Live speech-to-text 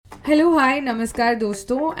Hello, hi, namaskar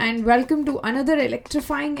दोस्तों and welcome to another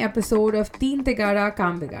electrifying episode of Tigada,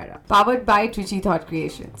 Kaam, Bigada, powered by Trichy Thought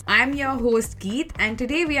Creations. I'm your host Geet and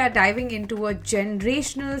today we are diving into a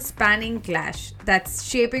generational spanning clash that's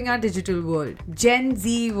shaping our digital world, Gen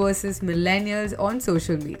Z versus millennials on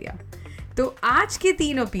social media. तो आज के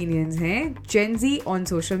 3 opinions हैं Gen Z on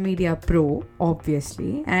social media pro,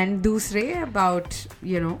 obviously, and दूसरे about,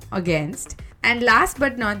 against. And last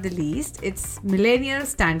but not the least, it's millennial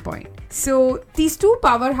standpoint. So these two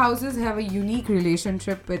powerhouses have a unique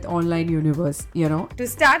relationship with online universe, To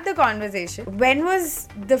start the conversation, when was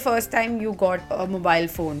the first time you got a mobile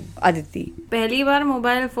phone, Aditi? पहली बार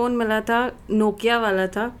mobile phone मिला था Nokia वाला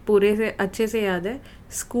था पूरे से अच्छे से याद है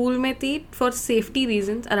स्कूल में थी for safety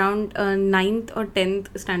reasons around 9th और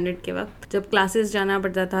 10th स्टैंडर्ड के वक्त जब क्लासेस जाना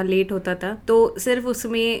पड़ता था लेट होता था तो सिर्फ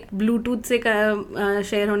उसमें ब्लूटूथ से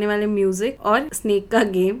शेयर होने वाले म्यूजिक और स्नेक का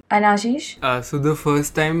game And Ashish? So the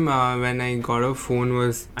first time when I got a phone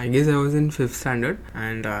was, I guess I was in 5th standard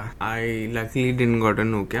and I luckily didn't got a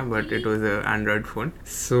Nokia but it was an Android phone.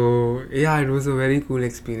 So yeah, it was a very cool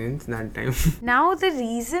experience that time. Now the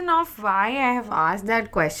reason of why I have asked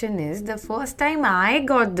that question is the first time I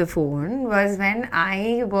got the phone was when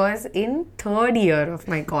I was in 3rd year of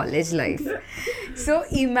my college life. So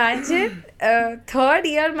imagine 3rd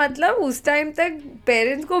year मतलब उस time तक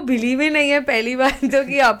parents को believe ही नहीं है पहली बार तो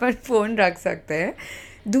कि अपन phone रख सकते हैं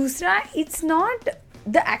दूसरा it's not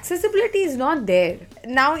the accessibility is not there.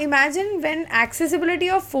 Now imagine when accessibility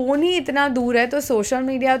of phone ही इतना दूर है तो social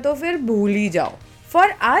media तो फिर भूल ही जाओ. For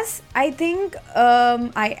us, I think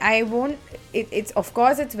I won't. It's of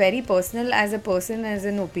course it's very personal as a person as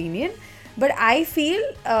an opinion, but I feel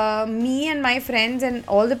me and my friends and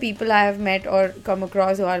all the people I have met or come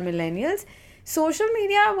across who are millennials, social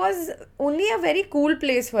media was only a very cool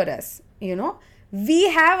place for us. We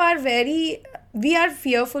are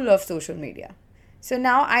fearful of social media. So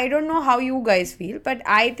now I don't know how you guys feel, but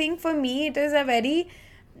I think for me it is a very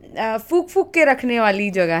फूक के रखने वाली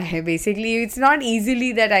जगह है basically. It's not easily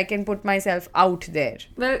that I can put myself out there.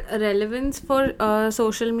 Well, relevance for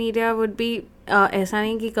social media would be ऐसा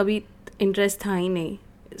नहीं कि कभी इंटरेस्ट था ही नहीं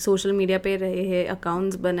सोशल मीडिया पे रहे हैं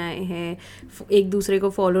अकाउंट्स बनाए हैं एक दूसरे को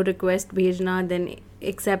फॉलो रिक्वेस्ट भेजना then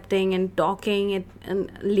accepting and talking and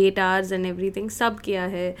late hours and everything सब किया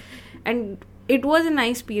है and it was a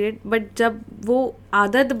nice period but जब वो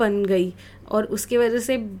आदत बन गई और उसकी वजह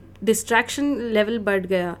से डिस्ट्रैक्शन लेवल बढ़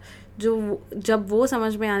गया जब वो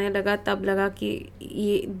समझ में आने लगा तब लगा कि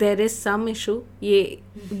ये देयर इज़ सम इशू ये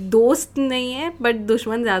दोस्त नहीं है बट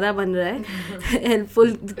दुश्मन ज़्यादा बन रहा है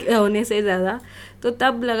हेल्पफुल होने से ज़्यादा तो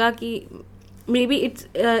तब लगा कि मे बी इट्स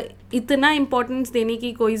इतना इम्पोर्टेंस देने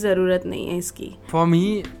की कोई ज़रूरत नहीं है इसकी. For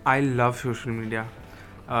me, I love social media.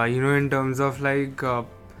 In terms of like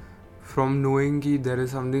from knowing कि there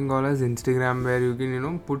is something called as Instagram where you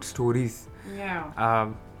can put stories.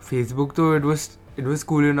 Yeah. Facebook तो it was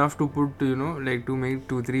cool enough to put like to make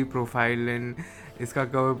 2-3 profile and इसका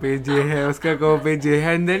cover page ये है उसका cover page ये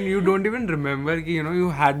है and then you don't even remember कि you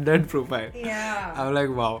had that profile. Yeah. I'm like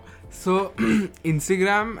wow. So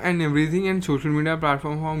Instagram and everything and social media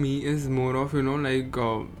platform for me is more of like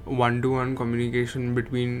one-to-one communication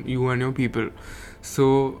between you and your people.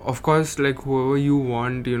 So of course like whoever you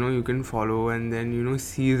want you can follow and then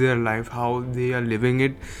see their life how they are living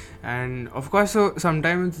it. And of course so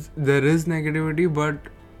sometimes there is negativity but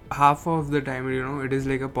half of the time it is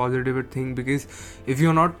like a positive thing because if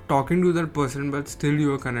you're not talking to that person but still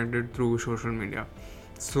you are connected through social media.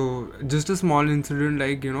 So just a small incident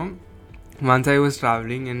like once I was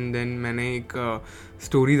traveling and then मैंने एक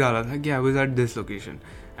story डाला था कि I was at this location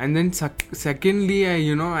and then secondly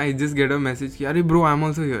I just get a message कि अरे bro I'm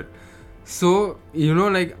also here. So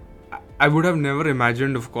like I would have never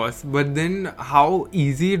imagined of course but then how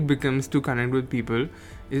easy it becomes to connect with people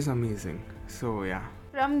is amazing. So yeah.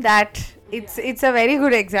 From that, it's a very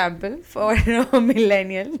good example for a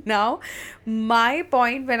millennial. Now, my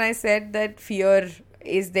point when I said that fear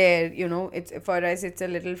is there, it's for us it's a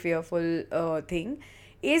little fearful thing,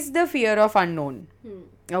 is the fear of unknown.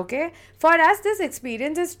 Okay, for us this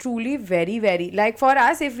experience is truly very very like for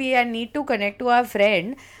us if we need to connect to our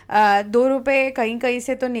friend 2 रुपए कहीं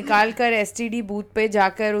से तो निकाल कर STD booth पे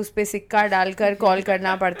जाकर उस पे सिक्का डालकर कॉल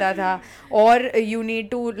करना पड़ता था और you need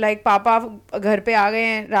to like पापा घर पे आ गए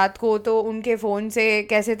हैं रात को तो उनके फ़ोन से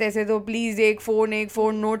कैसे तैसे तो प्लीज़ एक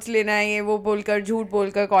फ़ोन नोट्स लेना है ये वो बोलकर झूठ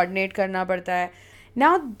बोलकर कोऑर्डिनेट करना पड़ता है.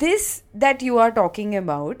 Now this that you are talking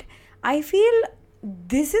about, I feel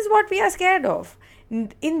this is what we are scared of.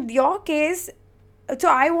 In your case, so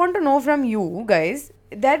I want to know from you guys,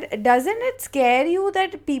 that doesn't it scare you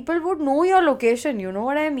that people would know your location? You know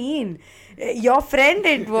what I mean? Your friend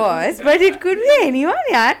it was, but it could be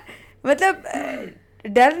anyone, यार. मतलब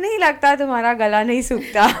डर नहीं लगता तुम्हारा गला नहीं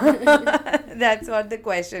सूखता. That's what the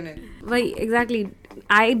question is. Why exactly?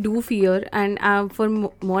 I do fear, and for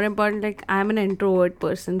more important, like I'm an introvert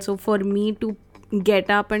person, so for me to get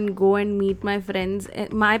up and go and meet my friends,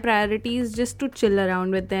 my priority is just to chill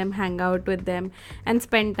around with them, hang out with them, and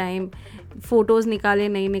spend time. Photos nikale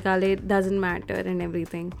nahi nikale doesn't matter and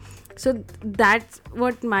everything. So that's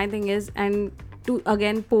what my thing is, and to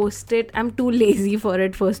again post it, I'm too lazy for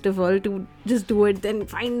it, first of all, to just do it, then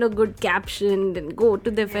find a good caption, then go to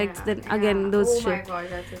the effects, then again those shit. My god,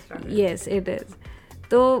 that's a struggle. Yes, it is.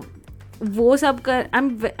 तो वो सब कर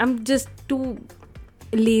I'm just too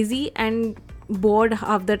lazy and bored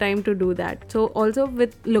half the time to do that. So also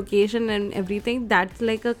with location and everything, that's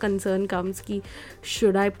like a concern comes ki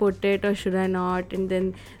should I put it or should I not, and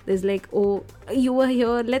then there's like, oh, you were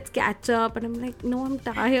here, let's catch up, and I'm like, no, I'm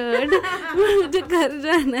tired. मुझे घर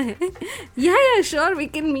जाना है. Yeah, sure, we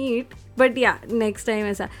can meet, but yeah, next time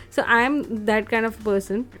ऐसा. So I am that kind of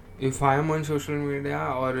person. If I am on social media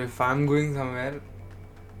or if I'm going somewhere,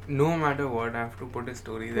 no matter what, I have to put a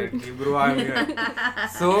story that, hey, bro, I'm here.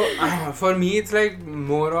 So for me, it's like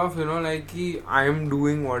more of, like I am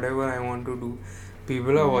doing whatever I want to do.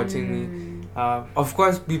 People are watching me. Of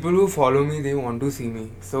course, people who follow me, they want to see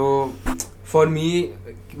me. So for me,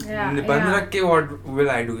 what will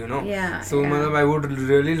I do, So I would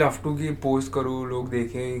really love to कि post करूँ, लोग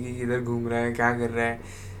देखें कि किधर घूम रहा है, क्या कर रहा है.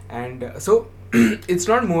 And so it's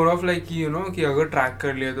not more of like कि अगर track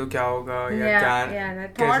कर लिया तो क्या होगा या क्या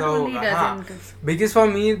कैसा होगा. हाँ, because for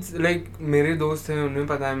me it's like मेरे दोस्त हैं, उन्हें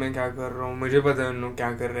पता है मैं क्या कर रहा हूँ, मुझे पता है उन लोग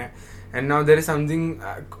क्या कर रहे हैं. And now there is something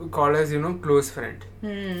called as close friend.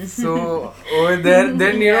 So over there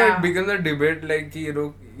then it becomes a debate like कि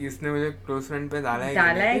इसने मुझे close friend पे डाला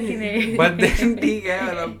है कि नहीं. But then ठीक है,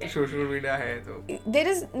 मतलब social media है तो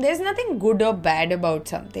there's nothing good or bad about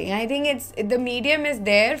something. I think it's the medium is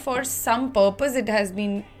there for some purpose. It has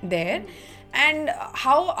been there, and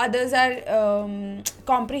how others are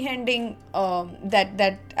comprehending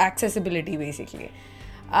that accessibility basically.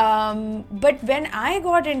 But when I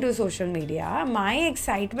got into social media, my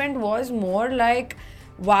excitement was more like,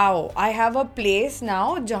 wow, I have a place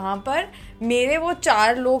now जहाँ पर मेरे वो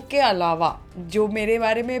 4 लोग के अलावा जो मेरे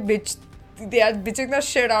बारे में they are bitching the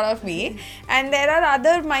shit out of me, and there are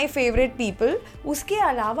other my favorite people. उसके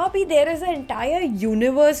अलावा भी there is an entire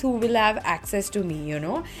universe who will have access to me,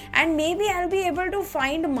 and maybe I'll be able to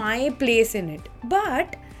find my place in it.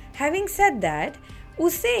 But having said that,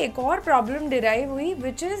 उससे एक और problem derive हुई,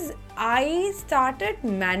 which is I started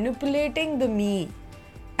manipulating the me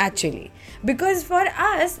actually, because for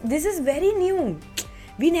us this is very new.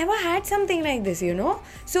 We never had something like this,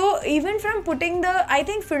 So even from putting I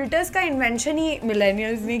think filters का invention ही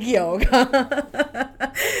millennials ने किया होगा.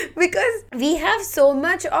 Because we have so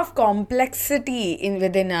much of complexity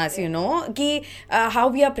within us, कि how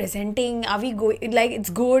we are presenting, are we going, like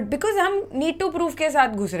it's good, because हम need to prove के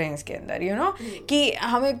साथ घुस रहे हैं इसके अंदर, कि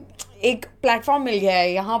हमें एक platform मिल गया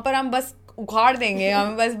है, यहाँ पर हम बस उखाड़ देंगे,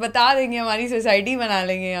 हम बस बता देंगे, हमारी सोसाइटी बना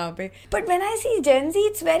लेंगे यहाँ पे. But when I see Gen Z,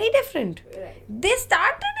 it's very different. They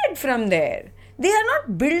started it from there. They are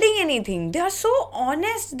not building anything. They are so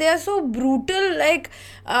honest. They are so brutal, like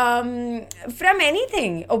from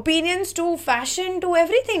anything, opinions to fashion to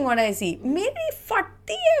everything. What I see, मेरी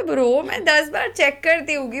फटती है bro. मैं 10 बार check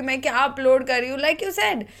करती हूँ कि मैं क्या upload कर रही हूँ. Like you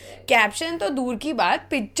said, कैप्शन तो दूर की बात,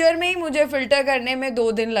 पिक्चर में ही मुझे फिल्टर करने में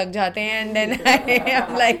 2 दिन लग जाते हैं. And then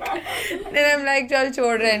I'm like चल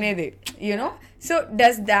छोड़ रहने दे, So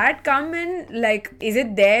does that come in, like, is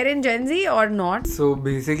it there in Gen Z or not? So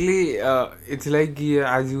basically, it's like,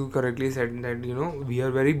 as you correctly said, that, we are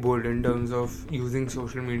very bold in terms of using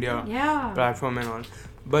social media platform and all.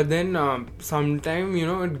 But then sometimes,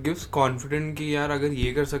 it gives confidence कि यार अगर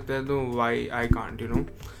ये कर सकता है तो why I can't,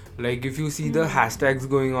 Like if you see the hashtags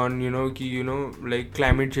going on, कि, like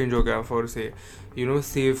climate change हो गया for say,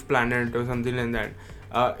 save planet or something like that.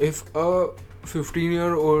 If a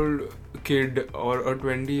 15-year-old kid or a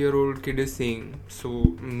 20-year-old kid is saying, so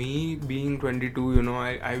me being 22,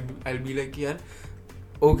 I'll be like, yeah,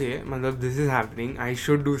 okay, this is happening, I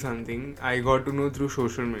should do something, I got to know through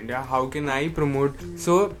social media, how can I promote?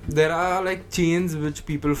 So there are like chains which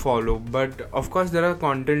people follow, but of course there are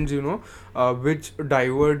contents, which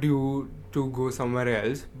divert you to go somewhere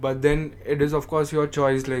else, but then it is of course your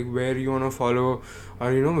choice, like where you want to follow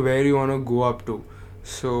or where you want to go up to.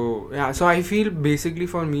 So yeah, so I feel basically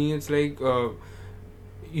for me it's like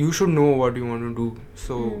you should know what you want to do,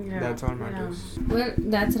 so that's all matters. Well,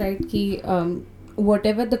 that's right, ki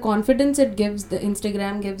whatever the confidence it gives, the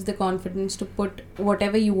Instagram gives the confidence to put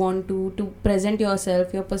whatever you want to present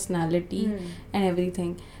yourself, your personality and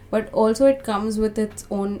everything. But also it comes with its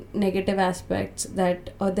own negative aspects, that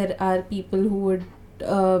there are people who would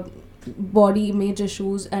body image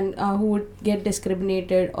issues, and who would get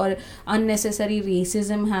discriminated, or unnecessary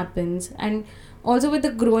racism happens. And also with the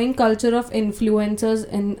growing culture of influencers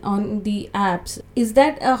on the apps, is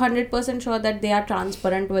that 100% sure that they are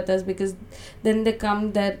transparent with us? Because then they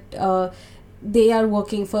come that they are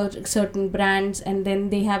working for certain brands, and then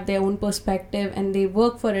they have their own perspective and they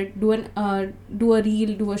work for it, do a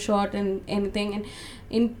reel, do a short and anything, and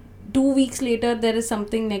in 2 weeks later there is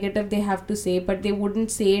something negative they have to say, but they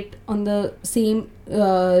wouldn't say it on the same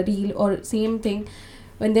reel or same thing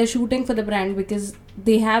when they're shooting for the brand, because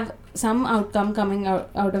they have some outcome coming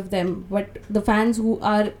out of them. But the fans who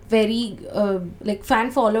are very like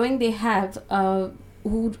fan following they have,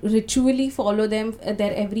 who ritually follow them,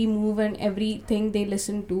 their every move and everything they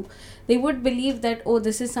listen to, they would believe that, oh,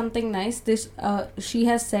 this is something nice, this she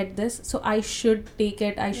has said this, so I should take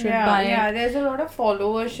it, I should buy it. Yeah, there's a lot of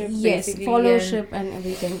followership. Yes, basically, followership and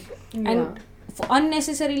everything. And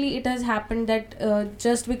unnecessarily it has happened that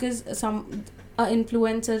just because some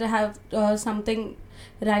influencers have something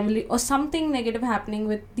rivalry or something negative happening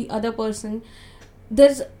with the other person,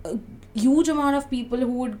 there's a huge amount of people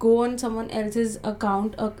who would go on someone else's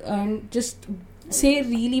account and just say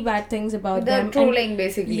really bad things about them. The trolling,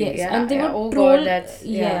 basically. Yes, Yeah, and they would oh troll. God,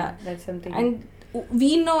 that's something. And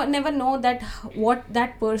we never know that what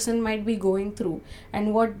that person might be going through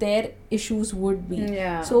and what their issues would be.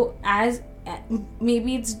 Yeah. So as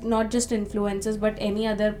maybe it's not just influencers, but any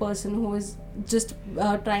other person who is just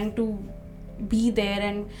trying to be there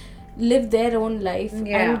and live their own life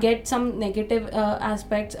and get some negative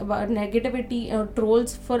aspects about negativity,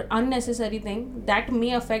 trolls for unnecessary thing, that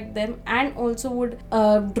may affect them and also would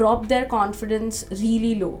drop their confidence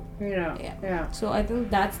really low. Yeah. So I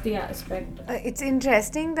think that's the aspect. It's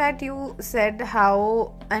interesting that you said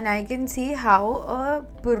how, and I can see how a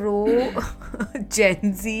pro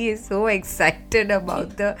Gen Z is so excited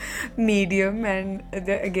about the medium, and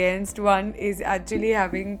the against one is actually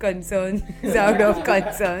having concerns out of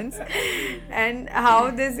concerns, and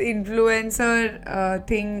how this influencer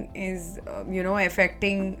thing is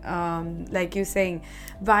affecting, like you saying.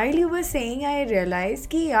 While you were saying, I realized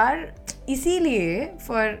कि यार इसीलिए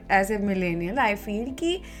for as a millennial I feel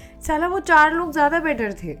कि साला वो 4 लोग ज़्यादा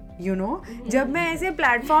better थे, जब मैं ऐसे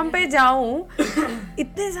प्लेटफॉर्म पे जाऊँ,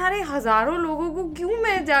 इतने सारे हज़ारों लोगों को क्यों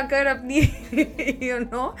मैं जाकर अपनी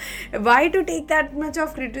why to take that much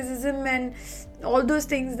of criticism and all those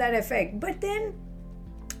things that affect. But then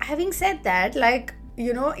having said that, like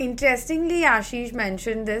interestingly Ashish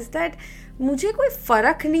mentioned this, that मुझे कोई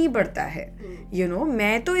फ़र्क नहीं पड़ता है,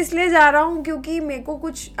 मैं तो इसलिए जा रहा हूँ क्योंकि मेरे को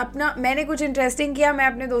मैंने कुछ इंटरेस्टिंग किया, मैं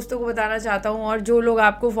अपने दोस्तों को बताना चाहता हूँ, और जो लोग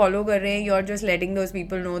आपको फॉलो कर रहे हैं, you are just letting those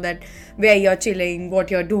people know that where you are chilling,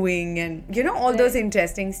 what you are doing, and all those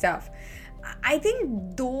interesting stuff. I think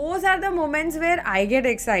those are the moments where I get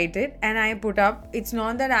excited and I put up. It's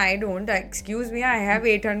not that I don't. Excuse me, I have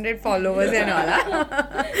 800 followers and all.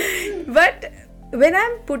 But when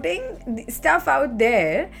I'm putting stuff out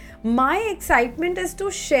there, my excitement is to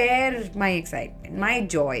share my excitement, my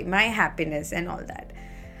joy, my happiness and all that.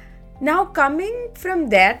 Now, coming from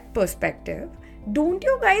that perspective, don't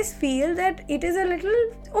you guys feel that it is a little...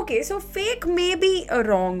 Okay, so fake may be a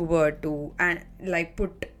wrong word to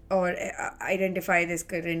put or identify this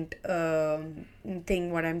current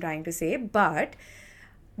thing, what I'm trying to say. But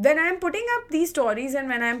when I'm putting up these stories and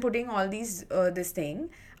when I'm putting all these this thing,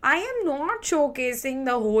 I am not showcasing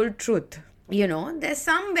the whole truth. There's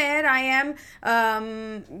somewhere I am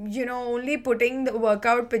only putting the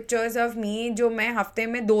workout pictures of me जो मैं हफ्ते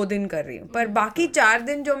में 2 दिन कर रही हूँ, पर बाकी 4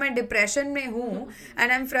 दिन जो मैं depression में हूँ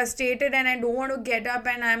and I'm frustrated and I don't want to get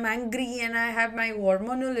up and I'm angry and I have my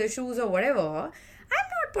hormonal issues or whatever,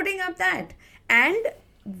 I'm not putting up that. And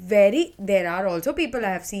there are also people I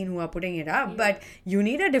have seen who are putting it up, but you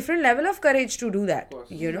need a different level of courage to do that.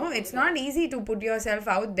 It's not easy to put yourself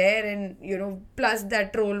out there and plus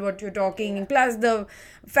that troll what you're talking, plus the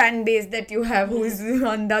fan base that you have who is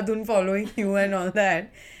andhadhun following you and all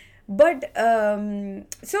that. But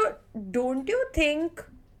so don't you think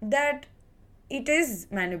that it is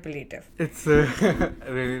manipulative? It's a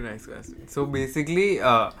really nice question. So basically,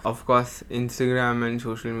 of course, Instagram and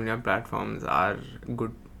social media platforms are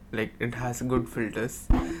good. Like, it has good filters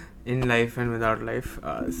in life and without life.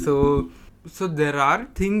 So there are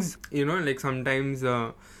things, like sometimes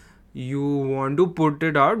you want to put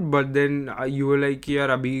it out, but then you were like कि यार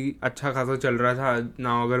अभी अच्छा खासा चल रहा था,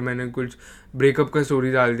 now अगर मैंने कुछ breakup का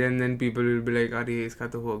story डाल दिया, and then people will be like अरे इसका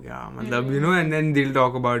तो हो गया, मतलब you know, and then they'll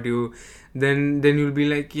talk about you, then you'll be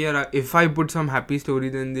like यार if I put some happy story,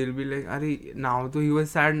 then they'll be like अरे now तो he was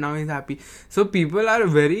sad, now he's happy. So people are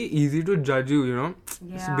very easy to judge you, you know,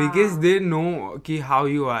 because they know कि how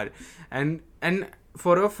you are, and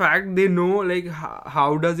for a fact they know like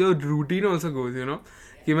how does your routine also goes, you know,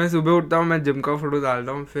 कि मैं सुबह उठता हूँ, मैं gym का photo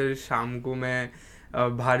डालता हूँ, फिर शाम को मैं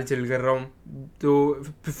बाहर चिल कर रहा हूँ, तो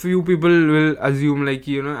few people will assume like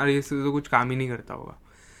you know अरे इससे तो कुछ काम ही नहीं करता होगा.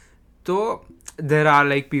 तो there are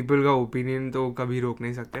like people का opinion तो कभी रोक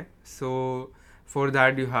नहीं सकते. So for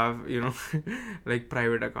that you have, you know, like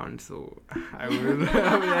private accounts, so I will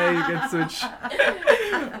yeah, you can switch.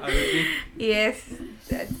 Yes,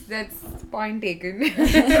 that's point taken.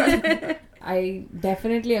 I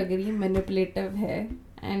definitely agree, manipulative है,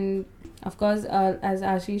 and of course as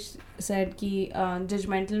Ashish said कि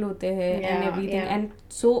judgmental होते हैं and everything, and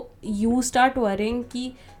so you start worrying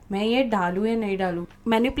कि मैं ये डालूँ या नहीं डालूँ.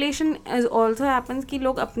 मैनिपुलेशन ऑल्सो हैपन्स कि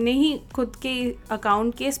लोग अपने ही खुद के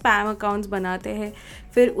अकाउंट के स्पैम अकाउंट्स बनाते हैं,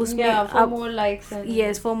 फिर उसमें for more likes,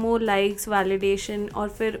 yes for more likes, validation, और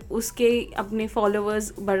फिर उसके अपने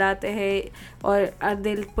फॉलोअर्स बढ़ाते हैं, और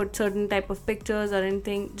they put certain type of pictures और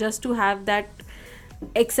anything just to have that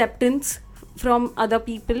acceptance from other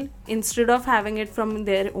people instead of having it from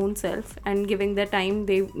their own self and giving the time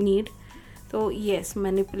they need. So yes,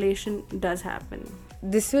 manipulation does happen.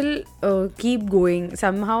 This will keep going.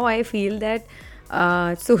 Somehow I feel that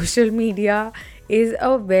social media is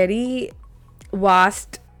a very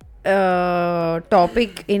vast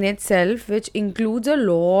topic in itself, which includes a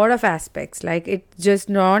lot of aspects. Like it's just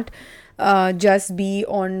not just be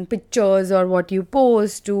on pictures or what you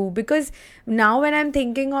post to, because now when I'm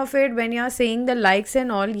thinking of it, when you're saying the likes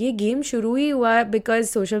and all, ये game शुरू ही हुआ because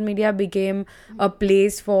social media became a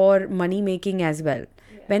place for money making as well.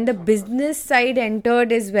 When the business side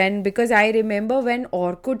entered is when, because I remember when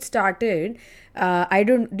Orkut started,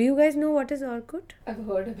 do you guys know what is Orkut? I've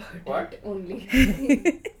heard about it only.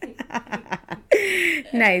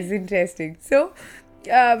 Nice, interesting. So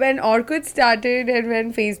when Orkut started and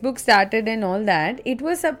when Facebook started and all that, it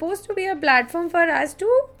was supposed to be a platform for us to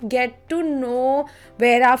get to know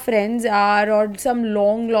where our friends are, or some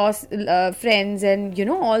long lost friends, and you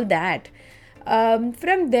know, all that.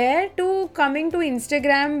 From there to coming to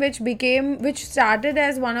Instagram, which started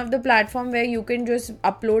as one of the platform where you can just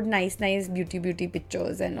upload nice beauty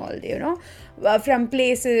pictures and all, you know, from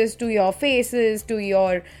places to your faces to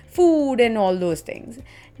your food and all those things.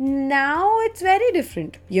 Now it's very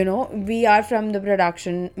different, you know. We are from the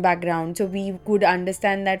production background, so we could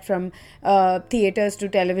understand that from theaters to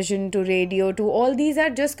television to radio to all these are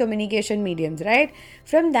just communication mediums, right?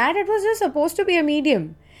 From that, it was just supposed to be a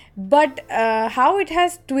medium. But how it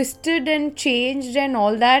has twisted and changed and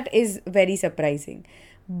all that is very surprising.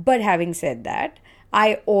 But having said that,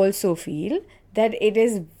 I also feel that it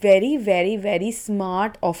is very, very, very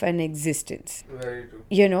smart of an existence. Very true.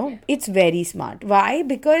 You know, it's very smart. Why?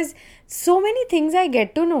 Because so many things I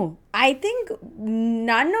get to know. I think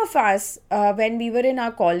none of us, when we were in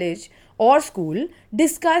our college or school,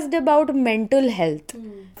 discussed about mental health.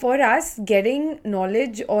 For us, getting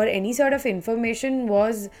knowledge or any sort of information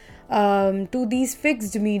was to these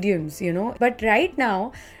fixed mediums, you know. But right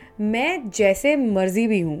now, मैं जैसे मर्जी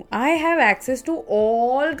भी हूँ, I have access to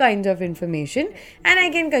all kinds of information and I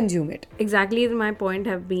can consume it. Exactly, my point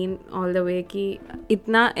have been all the way कि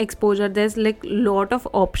इतना exposure, there's like lot of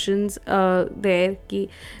options there कि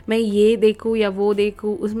मैं ये देखूँ या वो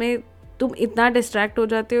देखूँ, उसमें तुम इतना distract हो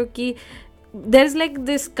जाते हो कि there's like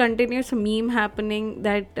this continuous meme happening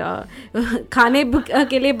that खाने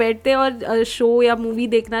के लिए बैठते हैं और शो या मूवी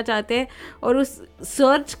देखना चाहते हैं, और उस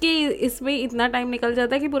सर्च के इसमें इतना टाइम निकल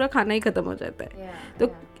जाता है कि पूरा खाना ही ख़त्म हो जाता है.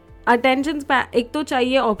 तो अटेंशन एक तो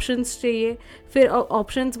चाहिए, ऑप्शंस चाहिए, फिर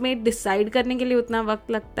ऑप्शंस में डिसाइड करने के लिए उतना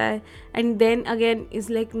वक्त लगता है, and then again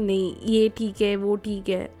is like नहीं ये ठीक है वो ठीक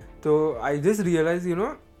है. तो I just realise you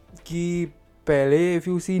know कि पहले if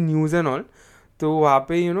you see news and all, तो वहाँ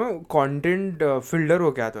पे यू नो कंटेंट फिल्टर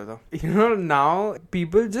हो के आता था. You know now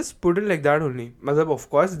people just put it like that only. मतलब of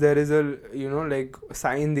course there is a you know like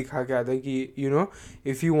sign दिखा के आता है कि you know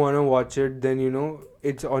if you want to watch it then you know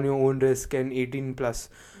it's on your own risk and 18+.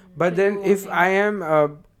 But then if I am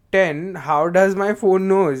 10, how does my phone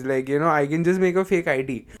knows? Like, you know, I can just make a fake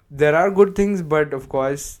ID. there are good things, but of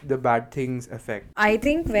course the bad things affect. I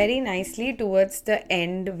think very nicely towards the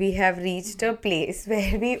end, we have reached a place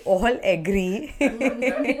where we all agree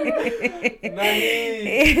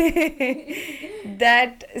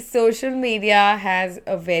that social media has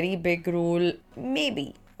a very big role,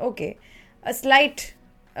 maybe, okay, a slight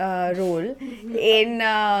role in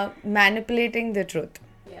manipulating the truth.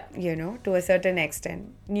 You know, to a certain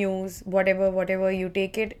extent, news, whatever you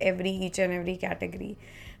take it, each and every category.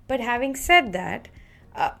 But having said that,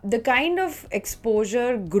 the kind of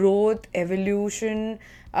exposure, growth, evolution,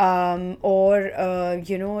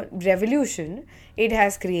 revolution it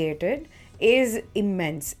has created is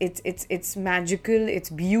immense. It's magical, it's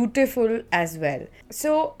beautiful as well.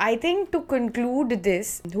 So I think to conclude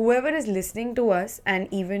this, whoever is listening to us, and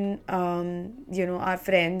even our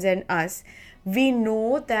friends and us, we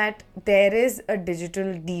know that there is a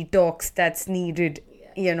digital detox that's needed,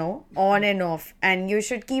 on and off, and you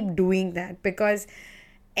should keep doing that, because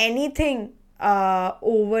anything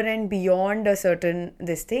over and beyond a certain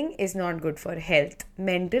this thing is not good for health,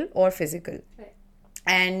 mental or physical. Right.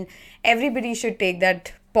 And everybody should take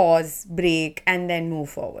that pause, break, and then move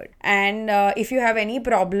forward. And if you have any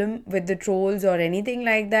problem with the trolls or anything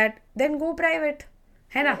like that, then go private.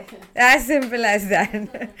 है ना? As simple as that.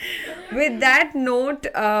 With that note,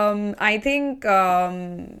 I think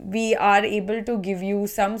we are able to give you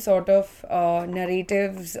some sort of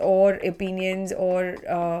narratives or opinions or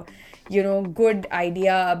good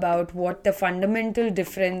idea about what the fundamental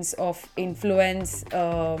difference of influence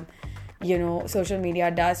social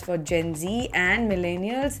media does for Gen Z and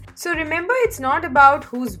millennials. So remember, it's not about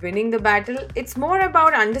who's winning the battle. It's more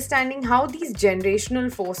about understanding how these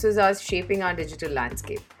generational forces are shaping our digital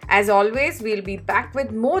landscape. As always, we'll be back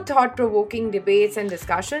with more thought-provoking debates and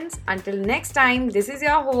discussions. Until next time, this is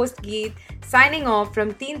your host Geet signing off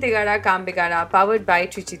from Tigada, Kaam, Bigada, powered by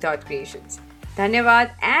Trichy Thought Creations.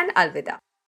 Dhanyavad and Alvida.